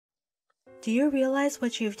Do you realize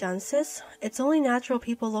what you've done, sis? It's only natural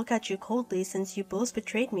people look at you coldly since you both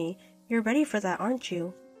betrayed me. You're ready for that, aren't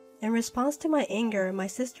you? In response to my anger, my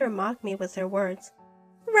sister mocked me with her words.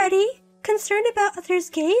 Ready? Concerned about others'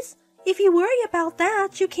 gaze? If you worry about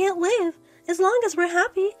that, you can't live. As long as we're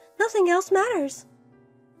happy, nothing else matters.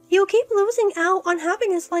 You'll keep losing out on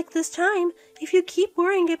happiness like this time if you keep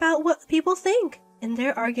worrying about what people think. In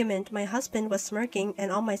their argument, my husband was smirking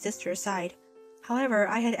and on my sister's side. However,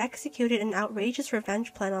 I had executed an outrageous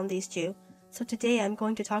revenge plan on these two, so today I'm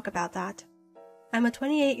going to talk about that. I'm a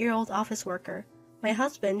 28-year-old office worker. My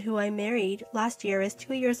husband, who I married last year, is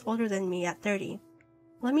 2 years older than me at 30.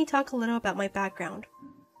 Let me talk a little about my background.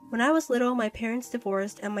 When I was little, my parents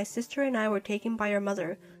divorced and my sister and I were taken by our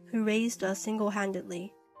mother, who raised us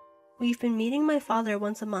single-handedly. We've been meeting my father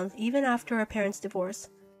once a month even after our parents' divorce.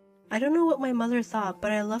 I don't know what my mother thought,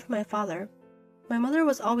 but I loved my father. My mother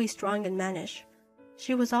was always strong and mannish.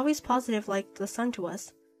 She was always positive like the sun to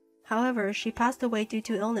us. However, she passed away due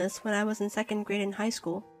to illness when I was in 2nd grade in high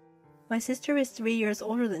school. My sister is 3 years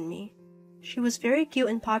older than me. She was very cute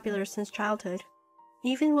and popular since childhood,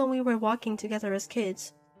 even when we were walking together as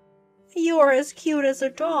kids. You're as cute as a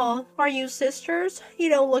doll. Are you sisters? You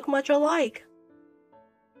don't look much alike.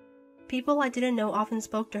 People I didn't know often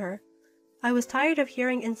spoke to her. I was tired of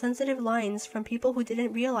hearing insensitive lines from people who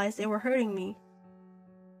didn't realize they were hurting me.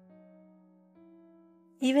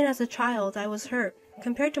 Even as a child, I was hurt.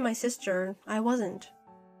 Compared to my sister, I wasn't.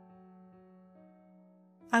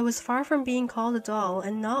 I was far from being called a doll,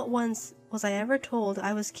 and not once was I ever told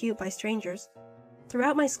I was cute by strangers.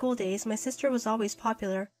 Throughout my school days, my sister was always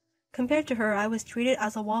popular. Compared to her, I was treated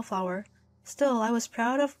as a wallflower. Still, I was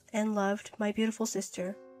proud of and loved my beautiful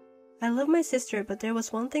sister. I loved my sister, but there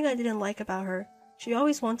was one thing I didn't like about her. She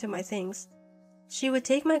always wanted my things. She would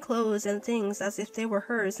take my clothes and things as if they were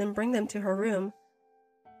hers and bring them to her room.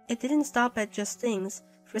 It didn't stop at just things.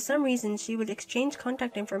 For some reason, she would exchange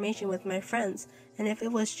contact information with my friends, and if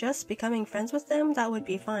it was just becoming friends with them, that would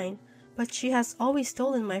be fine. But she has always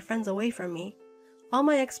stolen my friends away from me. All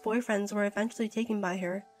my ex-boyfriends were eventually taken by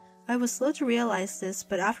her. I was slow to realize this,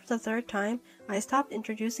 but after the 3rd time, I stopped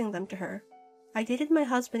introducing them to her. I dated my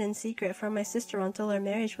husband in secret from my sister until our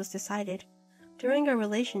marriage was decided. During our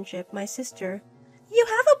relationship, my sister, "You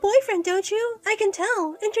have a boyfriend, don't you? I can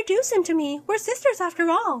tell. Introduce him to me. We're sisters after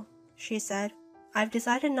all," she said. "I've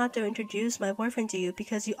decided not to introduce my boyfriend to you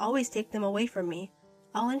because you always take them away from me.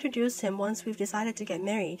 I'll introduce him once we've decided to get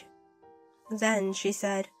married." Then she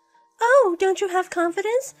said, "Oh, don't you have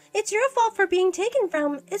confidence? It's your fault for being taken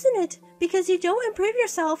from, isn't it? Because you don't improve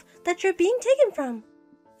yourself that you're being taken from.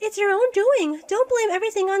 It's your own doing. Don't blame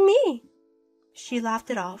everything on me." She laughed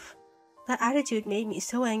it off. That attitude made me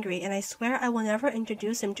so angry, and I swear I will never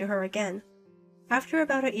introduce him to her again. After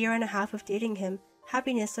about a year and a half of dating him,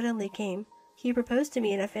 happiness suddenly came. He proposed to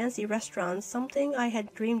me in a fancy restaurant, something I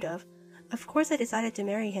had dreamed of. Of course I decided to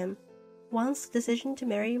marry him. Once the decision to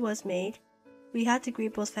marry was made, we had to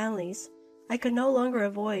greet both families. I could no longer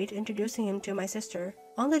avoid introducing him to my sister.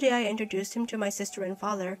 On the day I introduced him to my sister and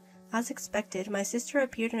father, as expected, my sister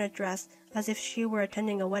appeared in a dress as if she were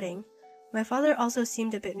attending a wedding. My father also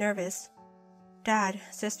seemed a bit nervous. "Dad,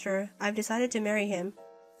 sister, I've decided to marry him."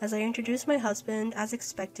 As I introduced my husband, as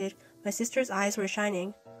expected, my sister's eyes were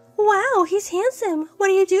shining. "Wow, he's handsome. What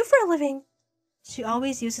do you do for a living?" She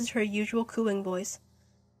always uses her usual cooing voice.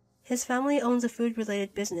 His family owns a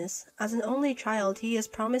food-related business. As an only child, he is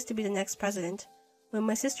promised to be the next president. When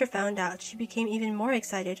my sister found out, she became even more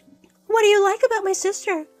excited. "What do you like about my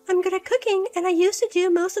sister? I'm good at cooking, and I used to do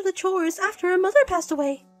most of the chores after her mother passed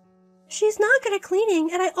away. She's not good at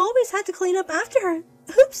cleaning, and I always had to clean up after her.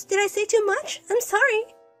 Oops, did I say too much? I'm sorry."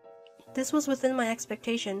 This was within my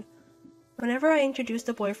expectation. Whenever I introduced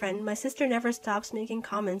a boyfriend, my sister never stops making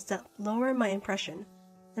comments that lower my impression.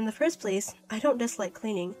 In the first place, I don't dislike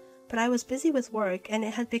cleaning, but I was busy with work, and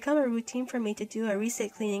it had become a routine for me to do a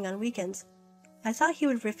receipt cleaning on weekends. I thought he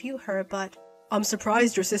would refute her, but, "I'm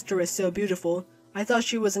surprised your sister is so beautiful. I thought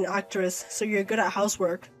she was an actress, so you're good at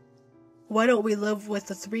housework. Why don't we live with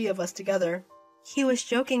the 3 of us together?" He was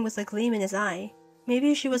joking with a gleam in his eye.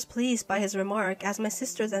 Maybe she was pleased by his remark, as my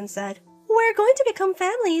sister then said, "We're going to become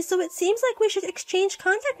family, so it seems like we should exchange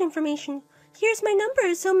contact information. Here's my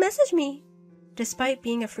number, so message me." Despite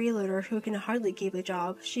being a freeloader who can hardly keep a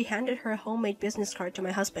job, she handed her homemade business card to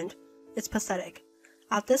my husband. It's pathetic.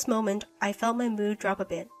 At this moment, I felt my mood drop a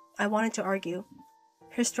bit. I wanted to argue.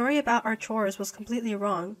 Her story about our chores was completely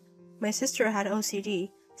wrong. My sister had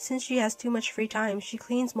OCD. Since she has too much free time, she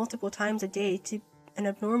cleans multiple times a day to an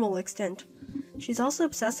abnormal extent. She's also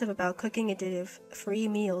obsessive about cooking additive, free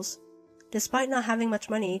meals, despite not having much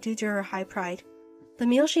money due to her high pride. The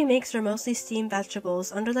meals she makes are mostly steamed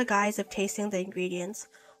vegetables under the guise of tasting the ingredients.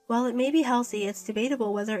 While it may be healthy, it's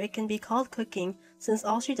debatable whether it can be called cooking since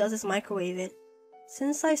all she does is microwave it.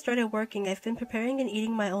 Since I started working, I've been preparing and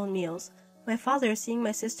eating my own meals. My father, seeing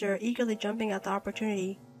my sister, eagerly jumping at the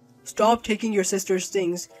opportunity. Stop taking your sister's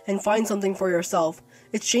things and find something for yourself.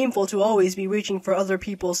 It's shameful to always be reaching for other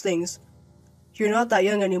people's things. You're not that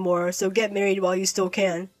young anymore, so get married while you still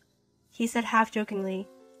can, he said half-jokingly.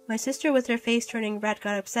 My sister, with her face turning red,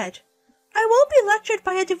 got upset. I won't be lectured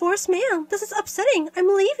by a divorced man. This is upsetting.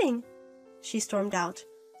 I'm leaving. She stormed out.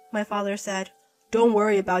 My father said, Don't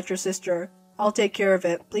worry about your sister. I'll take care of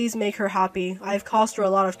it. Please make her happy. I've caused her a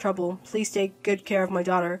lot of trouble. Please take good care of my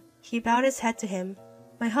daughter. He bowed his head to him.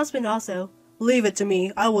 My husband also. Leave it to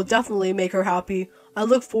me. I will definitely make her happy. I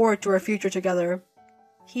look forward to our future together.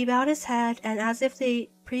 He bowed his head, and as if the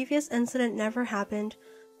previous incident never happened,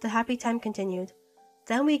 the happy time continued.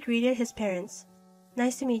 Then we greeted his parents.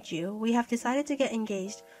 Nice to meet you. We have decided to get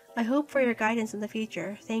engaged. I hope for your guidance in the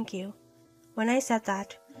future. Thank you. When I said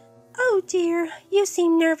that, Oh dear, you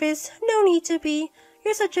seem nervous. No need to be.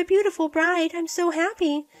 You're such a beautiful bride. I'm so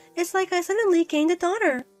happy. It's like I suddenly gained a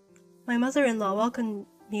daughter. My mother-in-law welcomed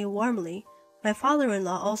me warmly. My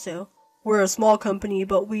father-in-law also. We're a small company,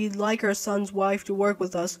 but we'd like our son's wife to work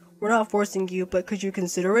with us. We're not forcing you, but could you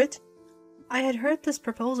consider it? I had heard this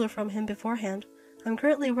proposal from him beforehand. I'm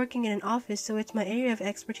currently working in an office, so it's my area of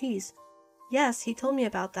expertise. Yes, he told me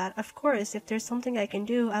about that. Of course, if there's something I can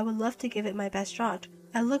do, I would love to give it my best shot.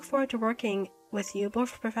 I look forward to working with you,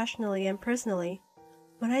 both professionally and personally.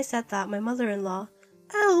 When I said that, my mother-in-law,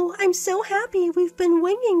 Oh, I'm so happy. We've been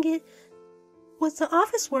winging it with the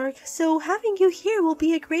office work, so having you here will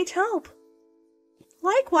be a great help.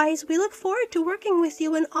 Likewise, we look forward to working with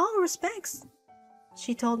you in all respects,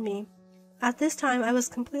 she told me. At this time, I was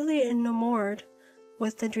completely enamored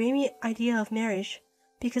with the dreamy idea of marriage.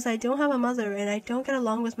 Because I don't have a mother and I don't get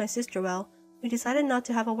along with my sister well, we decided not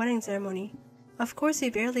to have a wedding ceremony. Of course, we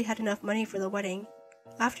barely had enough money for the wedding.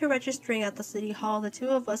 After registering at the city hall, the two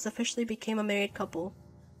of us officially became a married couple.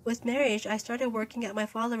 With marriage, I started working at my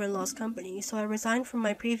father-in-law's company, so I resigned from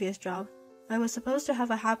my previous job. I was supposed to have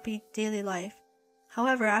a happy daily life.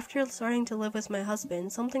 However, after starting to live with my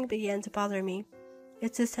husband, something began to bother me.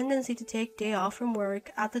 It's his tendency to take day off from work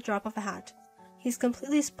at the drop of a hat. He's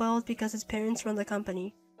completely spoiled because his parents run the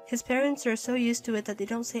company. His parents are so used to it that they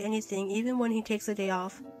don't say anything even when he takes a day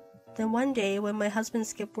off. Then one day, when my husband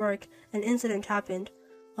skipped work, an incident happened.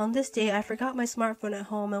 On this day, I forgot my smartphone at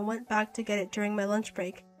home and went back to get it during my lunch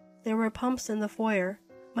break. There were pumps in the foyer.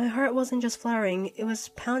 My heart wasn't just fluttering, it was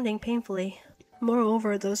pounding painfully.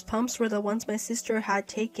 Moreover, those pumps were the ones my sister had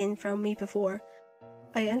taken from me before.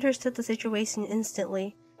 I understood the situation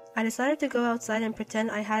instantly. I decided to go outside and pretend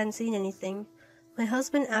I hadn't seen anything. My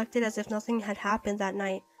husband acted as if nothing had happened that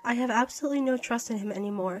night. I have absolutely no trust in him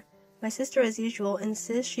anymore. My sister, as usual,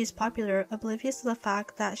 insists she's popular, oblivious to the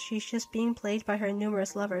fact that she's just being played by her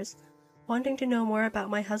numerous lovers. Wanting to know more about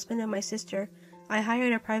my husband and my sister, I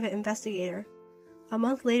hired a private investigator. A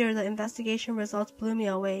month later, the investigation results blew me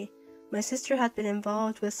away. My sister had been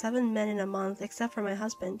involved with 7 men in a month, except for my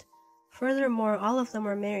husband. Furthermore, all of them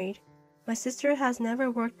were married. My sister has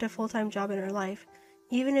never worked a full-time job in her life.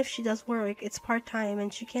 Even if she does work, it's part-time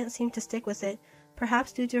and she can't seem to stick with it,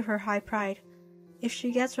 perhaps due to her high pride. If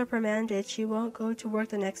she gets reprimanded, she won't go to work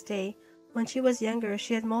the next day. When she was younger,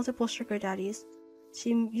 she had multiple sugar daddies.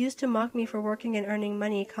 She used to mock me for working and earning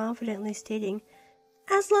money, confidently stating,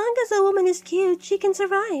 As long as a woman is cute, she can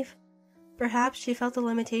survive. Perhaps she felt the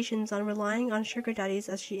limitations on relying on sugar daddies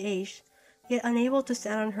as she aged. Yet unable to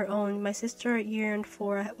stand on her own, my sister yearned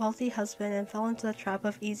for a wealthy husband and fell into the trap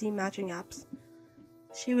of easy matching apps.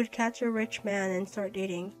 She would catch a rich man and start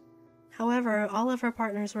dating. However, all of her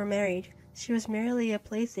partners were married. She was merely a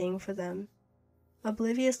plaything for them.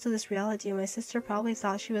 Oblivious to this reality, my sister probably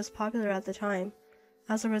thought she was popular at the time.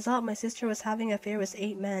 As a result, my sister was having an affair with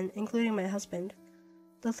 8 men, including my husband.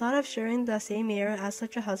 The thought of sharing the same air as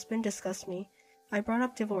such a husband disgusted me. I brought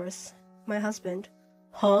up divorce. My husband,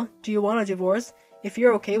 Huh? Do you want a divorce? If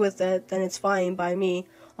you're okay with it, then it's fine by me.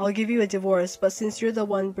 I'll give you a divorce, but since you're the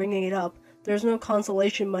one bringing it up, there's no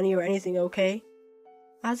consolation money or anything, okay?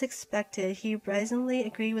 As expected, he brazenly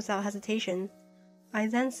agreed without hesitation. I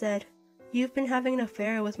then said, You've been having an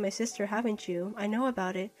affair with my sister, haven't you? I know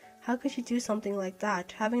about it. How could you do something like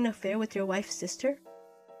that, having an affair with your wife's sister?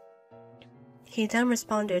 He then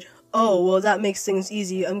responded, Oh, well, that makes things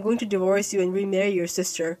easy. I'm going to divorce you and remarry your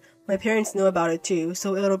sister. My parents know about it too,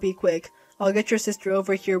 so it'll be quick. I'll get your sister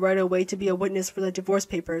over here right away to be a witness for the divorce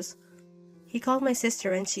papers. He called my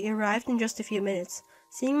sister and she arrived in just a few minutes.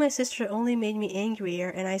 Seeing my sister only made me angrier,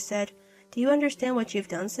 and I said, Do you understand what you've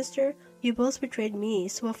done, sister? You both betrayed me,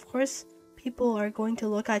 so of course people are going to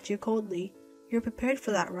look at you coldly. You're prepared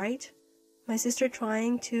for that, right? My sister,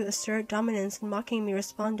 trying to assert dominance and mocking me,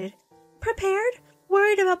 responded, Prepared?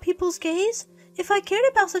 Worried about people's gaze? If I cared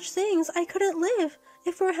about such things, I couldn't live.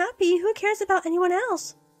 If we're happy, who cares about anyone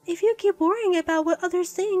else? If you keep worrying about what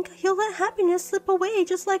others think, you'll let happiness slip away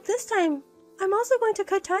just like this time. I'm also going to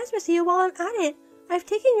cut ties with you while I'm at it. I've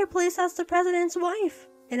taken your place as the president's wife.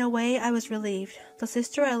 In a way, I was relieved. The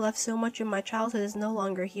sister I loved so much in my childhood is no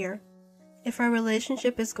longer here. If our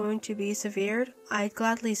relationship is going to be severed, I'd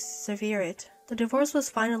gladly sever it. The divorce was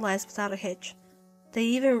finalized without a hitch. They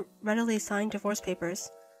even readily signed divorce papers.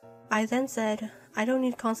 I then said, I don't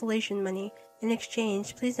need consolation money. In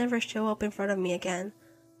exchange, please never show up in front of me again.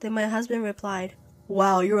 Then my husband replied,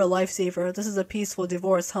 Wow, you're a lifesaver. This is a peaceful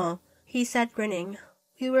divorce, huh? He said, grinning.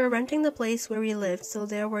 We were renting the place where we lived, so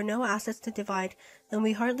there were no assets to divide, and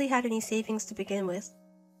we hardly had any savings to begin with.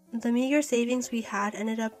 The meager savings we had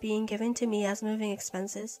ended up being given to me as moving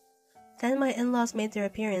expenses. Then my in-laws made their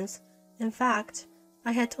appearance. In fact,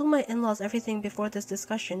 I had told my in-laws everything before this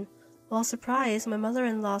discussion. While surprised, my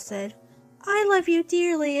mother-in-law said, I love you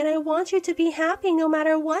dearly, and I want you to be happy no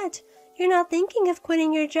matter what. You're not thinking of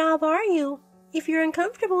quitting your job, are you? If you're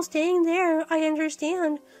uncomfortable staying there, I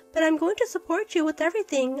understand, but I'm going to support you with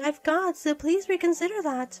everything I've got, so please reconsider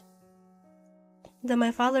that. Then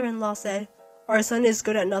my father-in-law said, Our son is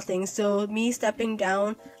good at nothing, so me stepping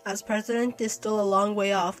down as president is still a long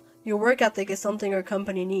way off. Your work ethic is something our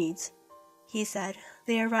company needs, he said.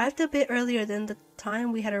 They arrived a bit earlier than the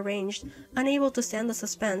time we had arranged, unable to stand the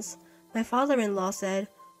suspense. My father-in-law said,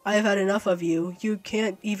 I've had enough of you. You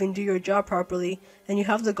can't even do your job properly, and you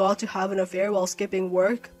have the gall to have an affair while skipping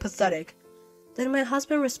work? Pathetic. Then my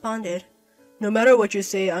husband responded, No matter what you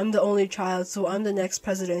say, I'm the only child, so I'm the next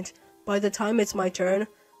president. By the time it's my turn,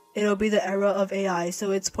 it'll be the era of AI, so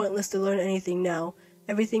it's pointless to learn anything now.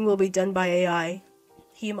 Everything will be done by AI.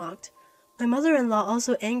 He mocked. My mother-in-law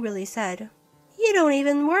also angrily said, You don't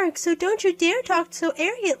even work, so don't you dare talk so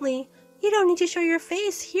arrogantly. You don't need to show your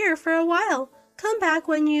face here for a while. Come back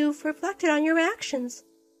when you've reflected on your actions.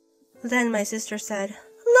 Then my sister said,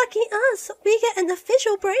 Lucky us! We get an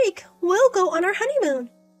official break! We'll go on our honeymoon!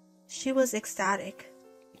 She was ecstatic.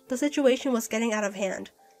 The situation was getting out of hand.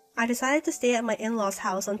 I decided to stay at my in-laws'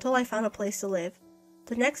 house until I found a place to live.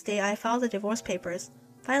 The next day I filed the divorce papers.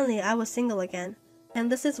 Finally, I was single again.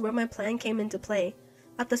 And this is where my plan came into play.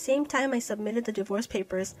 At the same time I submitted the divorce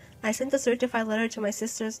papers, I sent a certified letter to my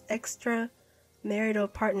sister's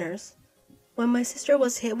extramarital partners. When my sister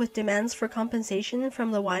was hit with demands for compensation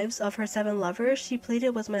from the wives of her 7 lovers, she pleaded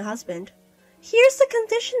with my husband. Here's the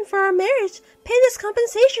condition for our marriage. Pay this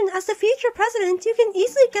compensation. As the future president, you can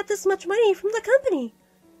easily get this much money from the company.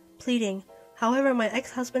 Pleading. However, my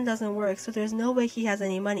ex-husband doesn't work, so there's no way he has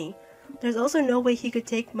any money. There's also no way he could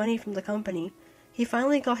take money from the company. He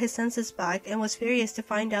finally got his senses back and was furious to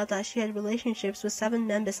find out that she had relationships with 7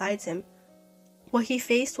 men besides him. What he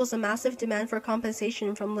faced was a massive demand for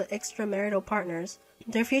compensation from the extramarital partners.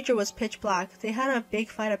 Their future was pitch black. They had a big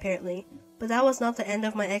fight apparently, but that was not the end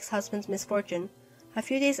of my ex-husband's misfortune. A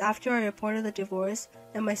few days after I reported the divorce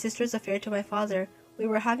and my sister's affair to my father, we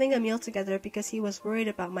were having a meal together because he was worried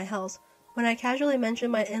about my health. When I casually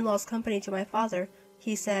mentioned my in-laws' company to my father,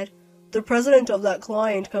 he said, The president of that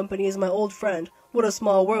client company is my old friend. What a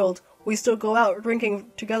small world. We still go out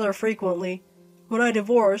drinking together frequently. When I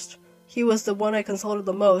divorced, he was the one I consulted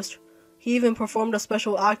the most. He even performed a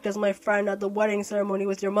special act as my friend at the wedding ceremony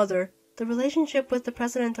with your mother. The relationship with the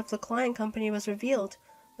president of the client company was revealed.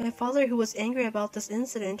 My father, who was angry about this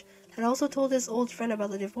incident, had also told his old friend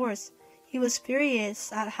about the divorce. He was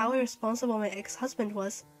furious at how irresponsible my ex-husband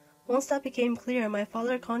was. Once that became clear, my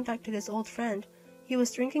father contacted his old friend. He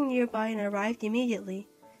was drinking nearby and arrived immediately.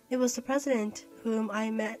 It was the president, whom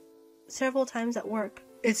I met several times at work.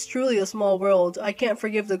 It's truly a small world. I can't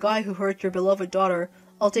forgive the guy who hurt your beloved daughter.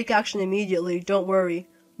 I'll take action immediately, don't worry.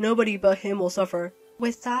 Nobody but him will suffer.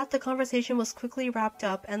 With that, the conversation was quickly wrapped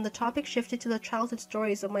up, and the topic shifted to the childhood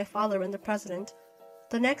stories of my father and the president.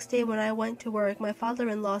 The next day when I went to work, my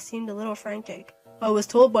father-in-law seemed a little frantic. I was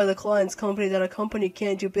told by the client's company that a company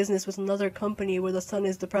can't do business with another company where the son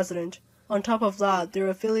is the president. On top of that, their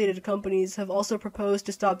affiliated companies have also proposed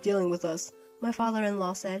to stop dealing with us, my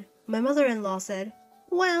father-in-law said. My mother-in-law said,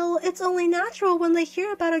 Well, it's only natural when they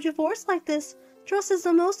hear about a divorce like this. Trust is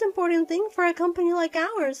the most important thing for a company like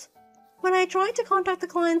ours. When I tried to contact the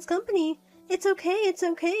client's company, it's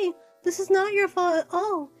okay. This is not your fault at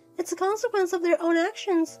all. It's a consequence of their own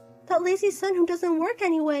actions. That lazy son who doesn't work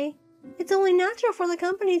anyway. It's only natural for the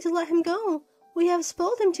company to let him go. We have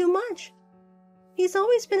spoiled him too much. He's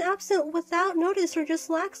always been absent without notice or just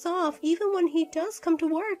slacks off, even when he does come to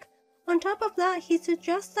work. On top of that, he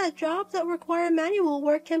suggests that jobs that require manual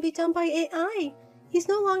work can be done by AI. He's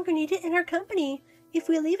no longer needed in our company. If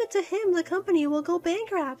we leave it to him, the company will go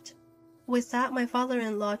bankrupt. With that, my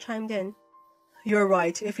father-in-law chimed in. You're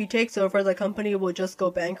right. If he takes over, the company will just go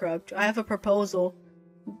bankrupt. I have a proposal,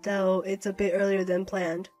 though it's a bit earlier than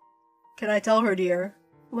planned. Can I tell her, dear?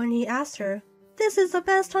 When he asked her, "This is the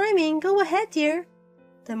best timing. Go ahead, dear."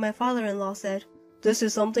 Then my father-in-law said, This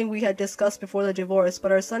is something we had discussed before the divorce,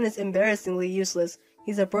 but our son is embarrassingly useless.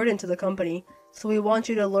 He's a burden to the company, so we want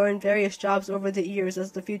you to learn various jobs over the years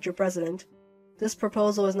as the future president. This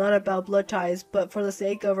proposal is not about blood ties, but for the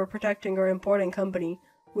sake of protecting our important company.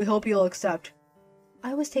 We hope you'll accept.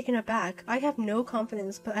 I was taken aback. I have no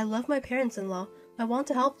confidence, but I love my parents-in-law. I want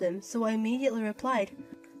to help them, so I immediately replied,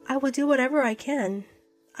 I will do whatever I can.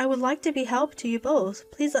 I would like to be help to you both.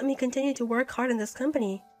 Please let me continue to work hard in this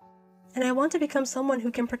company. And I want to become someone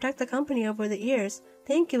who can protect the company over the years.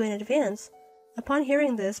 Thank you in advance. Upon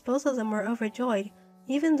hearing this, both of them were overjoyed.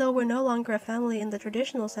 Even though we're no longer a family in the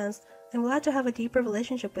traditional sense, I'm glad to have a deeper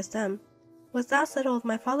relationship with them. With that settled,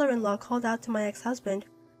 my father-in-law called out to my ex-husband.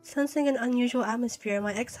 Sensing an unusual atmosphere,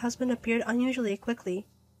 my ex-husband appeared unusually quickly.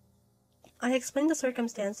 I explained the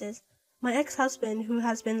circumstances. My ex-husband, who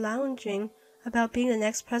has been lounging about being the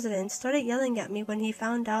next president, started yelling at me when he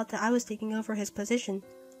found out that I was taking over his position.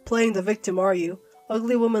 Playing the victim, are you?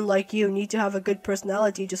 Ugly women like you need to have a good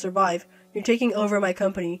personality to survive. You're taking over my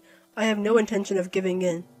company. I have no intention of giving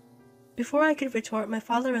in. Before I could retort, my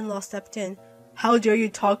father-in-law stepped in. How dare you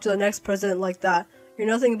talk to the next president like that? You're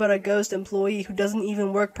nothing but a ghost employee who doesn't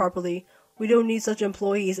even work properly. We don't need such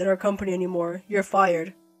employees in our company anymore. You're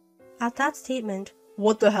fired. At that statement,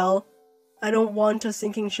 What the hell? I don't want a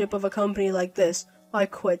sinking ship of a company like this. I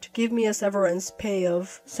quit. Give me a severance pay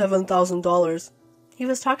of $7,000. He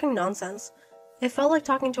was talking nonsense. It felt like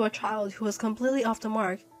talking to a child who was completely off the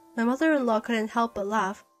mark. My mother-in-law couldn't help but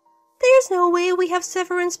laugh. There's no way we have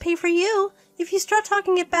severance pay for you. If you start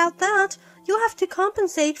talking about that, you'll have to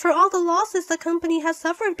compensate for all the losses the company has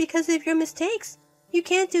suffered because of your mistakes. You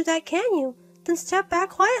can't do that, can you? Then step back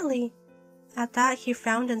quietly. At that, he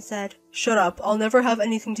frowned and said, Shut up. I'll never have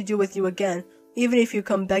anything to do with you again. Even if you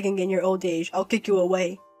come begging in your old age, I'll kick you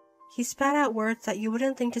away. He spat out words that you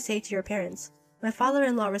wouldn't think to say to your parents. My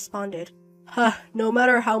father-in-law responded, No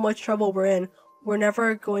matter how much trouble we're in, we're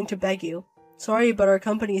never going to beg you. Sorry, but our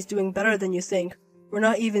company is doing better than you think. We're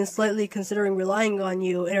not even slightly considering relying on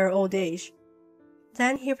you in our old age.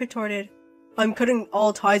 Then he retorted, I'm cutting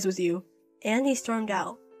all ties with you. And he stormed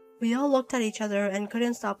out. We all looked at each other and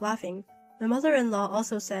couldn't stop laughing. My mother-in-law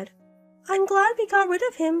also said, I'm glad we got rid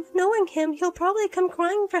of him. Knowing him, he'll probably come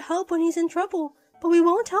crying for help when he's in trouble. But we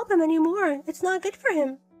won't help him anymore. It's not good for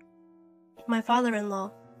him. My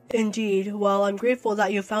father-in-law, Indeed. Well, I'm grateful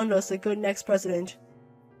that you found us a good next president.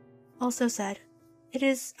 Also said, It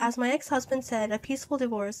is, as my ex-husband said, a peaceful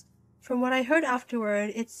divorce. From what I heard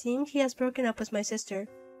afterward, it seemed he has broken up with my sister.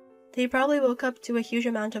 They probably woke up to a huge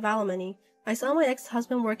amount of alimony. I saw my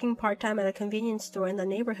ex-husband working part-time at a convenience store in the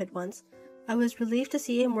neighborhood once. I was relieved to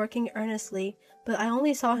see him working earnestly, but I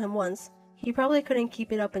only saw him once. He probably couldn't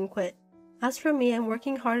keep it up and quit. As for me, I'm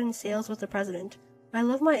working hard in sales with the president. I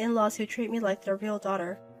love my in-laws who treat me like their real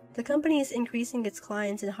daughter. The company is increasing its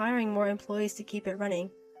clients and hiring more employees to keep it running.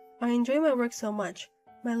 I enjoy my work so much.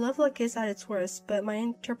 My love luck is at its worst, but my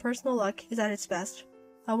interpersonal luck is at its best.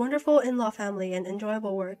 A wonderful in-law family and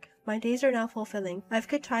enjoyable work. My days are now fulfilling. I have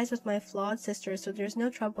good ties with my flawed sister, so there's no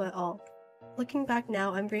trouble at all. Looking back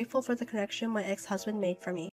now, I'm grateful for the connection my ex-husband made for me.